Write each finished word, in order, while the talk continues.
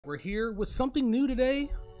We're here with something new today.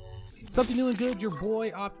 Something new and good. Your boy,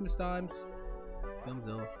 Optimes, Diimes,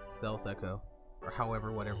 Gumzilla, Zealous Echo, or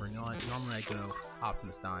however, whatever. Normally I go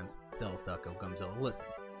Optimes, Diimes, Zealous Echo, Gumzilla. Listen,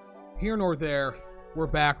 here nor there, we're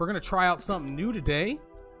back. We're going to try out something new today.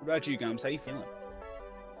 What about you, Gums? How you feeling?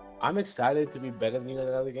 I'm excited to be better than you in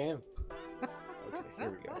another game. Okay, here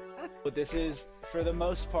we go. But this is, for the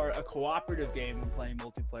most part, a cooperative game when playing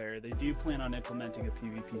multiplayer. They do plan on implementing a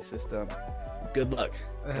PvP system. Good luck,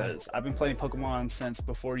 because I've been playing Pokemon since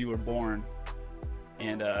before you were born,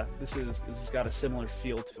 and this has got a similar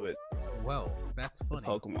feel to it. Well, that's funny.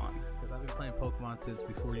 Pokemon. Because I've been playing Pokemon since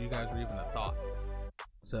before you guys were even a thought.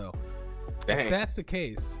 So, Dang. if that's the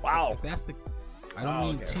case, Wow. if that's the, I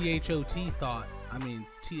don't mean T-H-O-T thought. I mean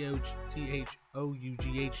T-H-O-U-G-H-T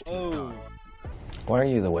Oh. thought. Why are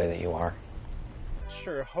you the way that you are?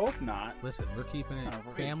 Sure, hope not. Listen, we're keeping it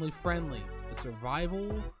we're family friendly. A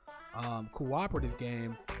survival, cooperative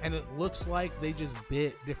game, and it looks like they just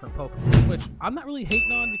bit different Pokemon, which I'm not really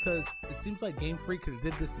hating on because it seems like Game Freak could have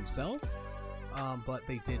did this themselves, but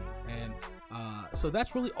they didn't. And so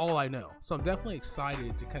that's really all I know. So I'm definitely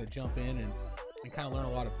excited to kind of jump in and kind of learn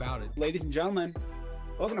a lot about it. Ladies and gentlemen,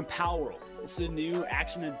 welcome to Palworld. This is a new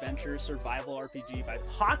action-adventure survival RPG by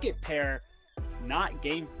Pocket Pair, not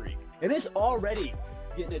Game Freak. And it's already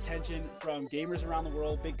getting attention from gamers around the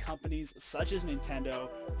world, big companies such as Nintendo,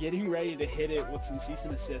 getting ready to hit it with some cease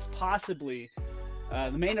and desist, possibly.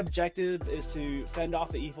 The main objective is to fend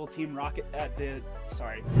off the evil Team Rocket at the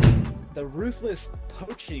ruthless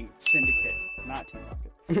poaching syndicate, not Team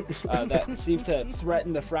Rocket, that seems to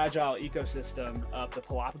threaten the fragile ecosystem of the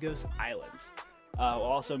Galapagos Islands, while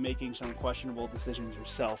also making some questionable decisions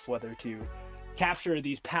yourself, whether to capture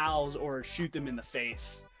these pals or shoot them in the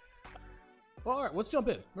face. Well, all right, let's jump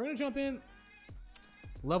in. We're gonna jump in.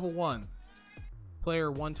 Level 1,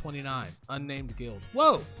 player 129, unnamed guild.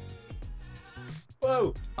 Whoa!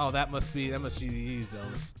 Whoa! Oh, that must be you,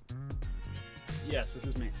 Zealous. Yes, this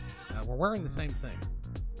is me. We're wearing the same thing.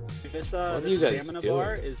 This What are you guys stamina doing?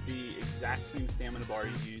 bar is the exact same stamina bar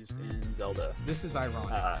you used in Zelda. This is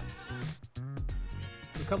ironic.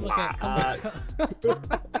 Come look wow, at.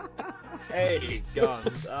 Hey,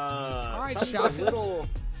 Gums. right, something's shot. a little.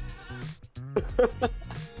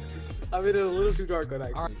 I made it a little too dark on All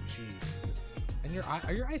actually. right, jeez. And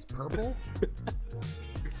are your eyes purple?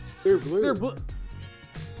 They're blue. They're blue.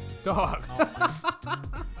 Dog.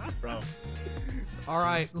 Oh Bro. All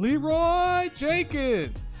right, Leroy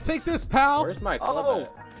Jenkins, take this, pal. Where's my club Oh.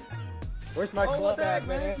 at? Where's my Oh, club what the at, heck,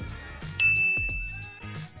 man?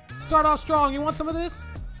 Start off strong. You want some of this?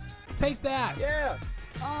 Take that. Yeah.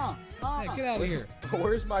 Hey, get out of here.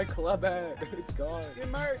 Where's my club at? It's gone.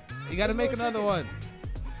 Get murked. You got to make another one.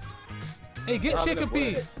 Hey, get I'm gonna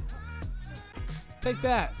Chickapee. put it. Take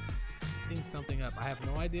that. Clean something up. I have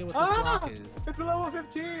no idea what this rock is. It's a level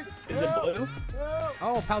 15. Is it blue? No.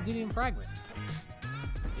 Oh, Paldinium Fragment.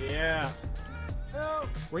 Yeah. No.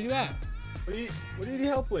 Where you at? What do you need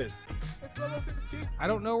help with? It's level 15. I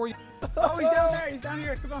don't know where you... Oh, he's down there. He's down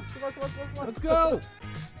here. Come on. Let's go.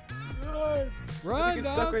 Good. Run, I think it's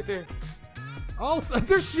stuck dog. right there. Oh, so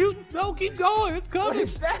they're shooting. No, keep going. It's What coming.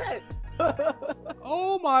 is that?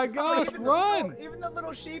 Oh, my gosh. Even Run. even the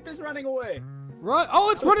little sheep is running away. Run. Oh,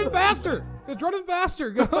 it's running faster. It's running faster.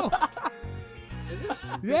 Go. Is it?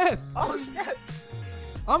 Yes. Oh, snap.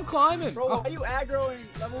 I'm climbing. Bro, Oh, why are you aggroing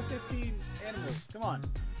level 15 animals? Come on.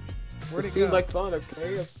 where'd It it seemed go? like fun,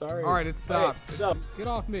 okay? I'm sorry. All right, it stopped. Okay, so- Get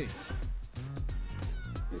off me.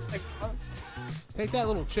 It's like, Take that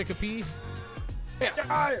little Chickapee.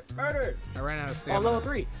 die! Murder! I ran out of Oh, stamina. level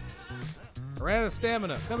 3. I ran out of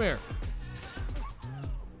stamina. Come here.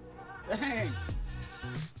 Dang.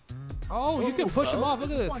 Oh, you can push him bro. off.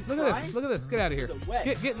 Look Is at this this. one Look at this. crying? Look at this. Get out of here. Is it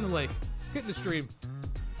wet? Get in the lake. Get in the stream.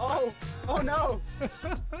 Oh! Oh no!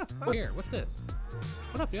 Here, what's this?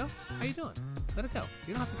 What up, yo? How you doing? Let it go.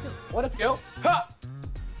 You don't have to kill it. What up, yo? Ha!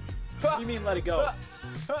 You mean let it go?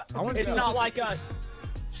 I want to It's see not what like this us. is.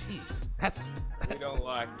 Jeez, that's We don't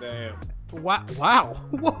like them. wow. Wow.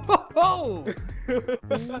 Whoa.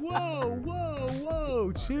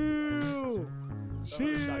 Whoa. Chill. Don't start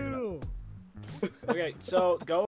it Chill. Okay, so go